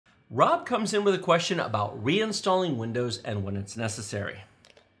Rob comes in with a question about reinstalling Windows and when it's necessary.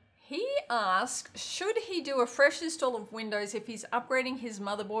 He asks, should he do a fresh install of Windows if he's upgrading his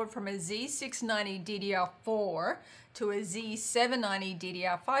motherboard from a Z690 DDR4 to a Z790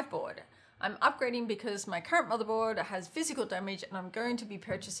 DDR5 board? I'm upgrading because my current motherboard has physical damage and I'm going to be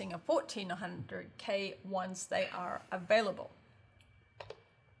purchasing a 1400K once they are available.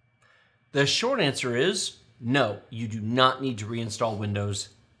 The short answer is no, you do not need to reinstall Windows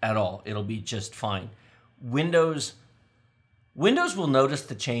at all. It'll be just fine. Windows will notice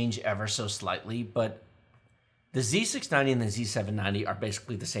the change ever so slightly, but the Z690 and the Z790 are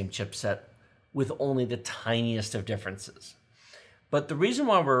basically the same chipset with only the tiniest of differences. But the reason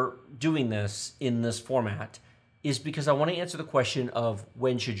why we're doing this in this format is because I want to answer the question of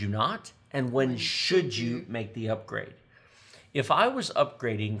when should you not and when should you make the upgrade. If I was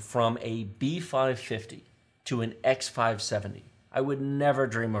upgrading from a B550 to an X570, I would never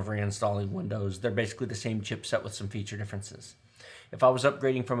dream of reinstalling Windows. They're basically the same chipset with some feature differences. If I was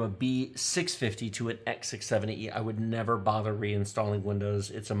upgrading from a B650 to an X670E, I would never bother reinstalling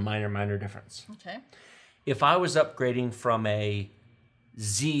Windows. It's a minor difference. Okay. If I was upgrading from a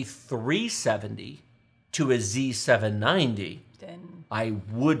Z370 to a Z790, Then I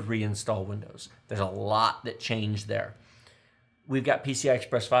would reinstall Windows. There's a lot that changed there. We've got PCI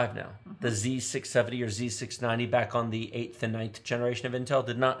Express 5 now. The Z670 or Z690 back on the 8th and 9th generation of Intel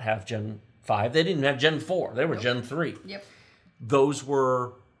did not have Gen 5. They didn't have Gen 4. They were Gen 3. Yep. Those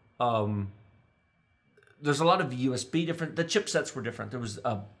were, there's a lot of USB different, the chipsets were different. There was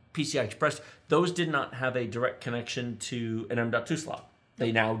PCI Express. Those did not have a direct connection to an M.2 slot.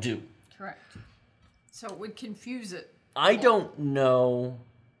 They now do. Correct. So it would confuse it. I don't know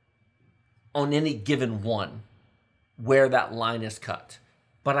on any given one where that line is cut.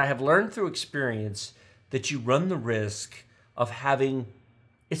 But I have learned through experience that you run the risk of having,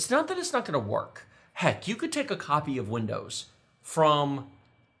 it's not that it's not going to work. Heck, you could take a copy of Windows from,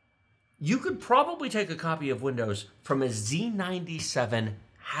 you could probably take a copy of Windows from a Z97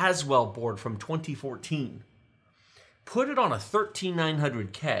 Haswell board from 2014, put it on a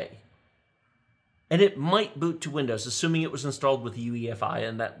 13900K, and it might boot to Windows, assuming it was installed with UEFI,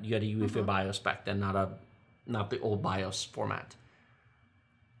 and that you had a UEFI BIOS back then, not the old BIOS format.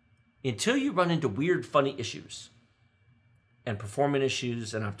 Until you run into weird, funny issues, and performance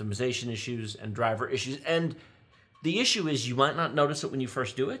issues, and optimization issues, and driver issues, and the issue is you might not notice it when you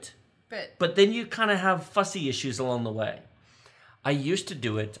first do it, but then you kind of have fussy issues along the way. I used to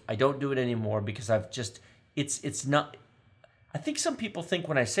do it. I don't do it anymore because I've just, it's not, I think some people think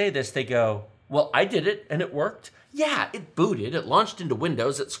when I say this, they go, well, I did it and it worked. Yeah, it booted, it launched into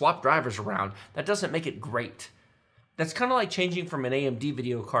Windows, it swapped drivers around. That doesn't make it great. That's kind of like changing from an AMD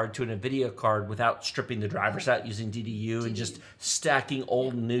video card to an NVIDIA card without stripping the drivers out using DDU and just stacking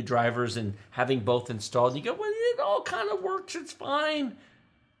old and new drivers and having both installed. You go, well, it all kind of works, it's fine.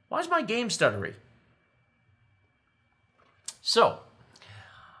 Why is my game stuttery? So,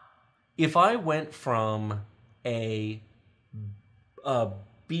 if I went from a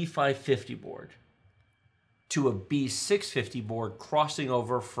B550 board to a B650 board crossing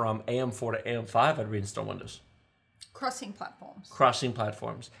over from AM4 to AM5, I'd reinstall Windows. Crossing platforms. Crossing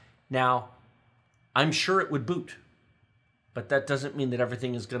platforms. Now, I'm sure it would boot, but that doesn't mean that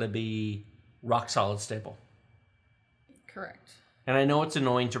everything is going to be rock solid stable. Correct. And I know it's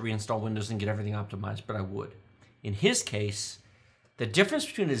annoying to reinstall Windows and get everything optimized, but I would. In his case, the difference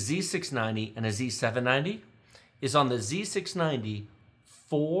between a Z690 and a Z790 is on the Z690,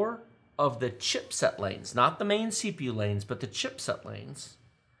 4 of the chipset lanes, not the main CPU lanes, but the chipset lanes,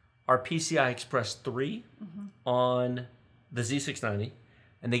 are PCI Express 3 on the Z690,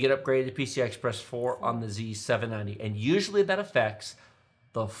 and they get upgraded to PCI Express 4 on the Z790. And usually that affects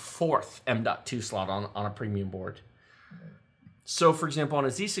the 4th M.2 slot on a premium board. So, for example, on a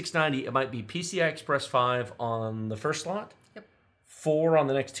Z690, it might be PCI Express 5 on the first slot, 4 on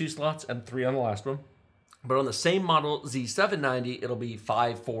the next 2 slots, and 3 on the last one. But on the same model, Z790, it'll be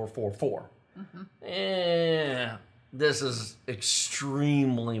 5, 4, 4, 4. This is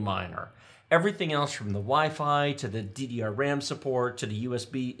extremely minor. Everything else from the Wi-Fi to the DDR RAM support to the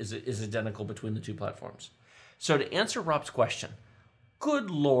USB is identical between the two platforms. So to answer Rob's question, good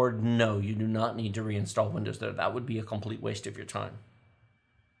Lord, no, you do not need to reinstall Windows there. That would be a complete waste of your time.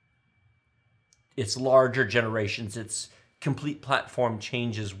 It's larger generations. It's complete platform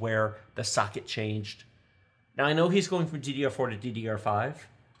changes where the socket changed. Now, I know he's going from DDR4 to DDR5.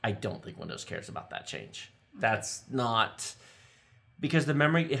 I don't think Windows cares about that change. That's not, because the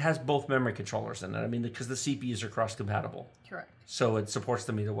memory, it has both memory controllers in it. I mean, because the CPUs are cross-compatible. Correct. So it supports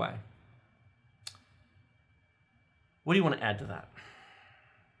them either way. What do you want to add to that?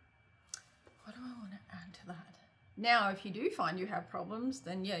 Now, if you do find you have problems,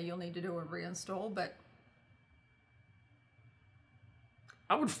 then yeah, you'll need to do a reinstall, but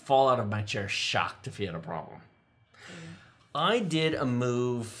I would fall out of my chair shocked if he had a problem. I did a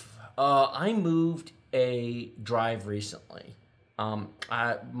move. I moved a drive recently. We had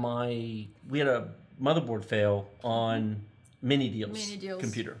a motherboard fail on Mini Deal's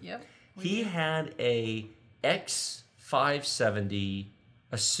computer. Yep. He had a X570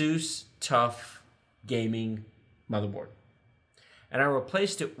 Asus TUF gaming motherboard, and I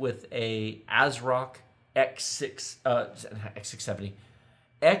replaced it with a ASRock X670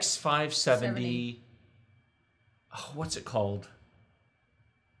 X570. Oh, what's it called?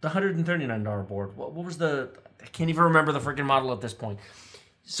 The $139 board. What was the? I can't even remember the freaking model at this point.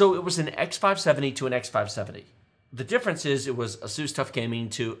 So it was an X570 to an X570. The difference is it was Asus TUF Gaming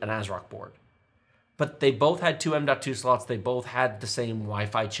to an ASRock board. But they both had two M.2 slots. They both had the same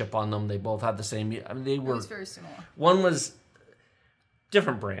Wi-Fi chip on them. They both had the same. I mean, they were. It was very similar. One was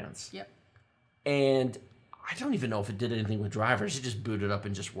different brands. Yep. And I don't even know if it did anything with drivers. It just booted up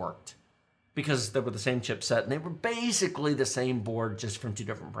and just worked. Because they were the same chipset, and they were basically the same board, just from two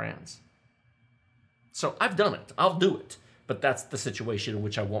different brands. So I've done it. I'll do it. But that's the situation in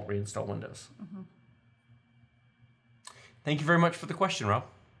which I won't reinstall Windows. Mm-hmm. Thank you very much for the question, Rob.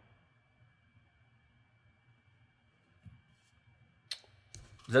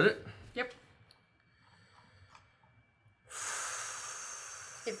 Is that it? Yep.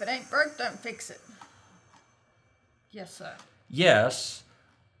 If it ain't broke, don't fix it. Yes, sir. Yes,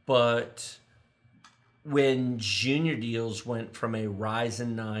 but when Junior Deals went from a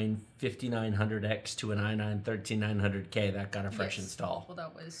Ryzen 9 5900X to an i9 13900K, that got a fresh install. Well,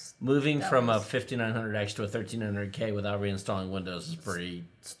 that was... Moving from a 5900X to a 1300K without reinstalling Windows is pretty...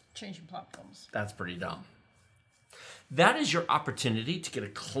 Changing platforms. That's pretty dumb. That is your opportunity to get a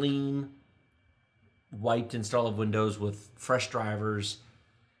clean, wiped install of Windows with fresh drivers,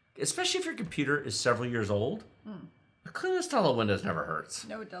 especially if your computer is several years old. A clean install of Windows never hurts.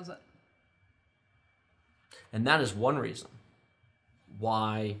 No, it doesn't. And that is one reason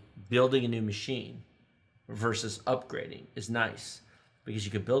why building a new machine versus upgrading is nice. Because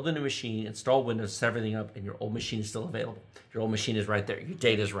you can build a new machine, install Windows, set everything up, and your old machine is still available. Your old machine is right there. Your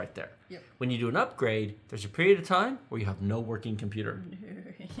data is right there. Yep. When you do an upgrade, there's a period of time where you have no working computer.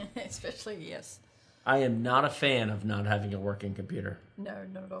 Especially, yes. I am not a fan of not having a working computer. No,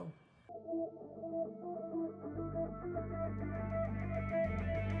 not at all.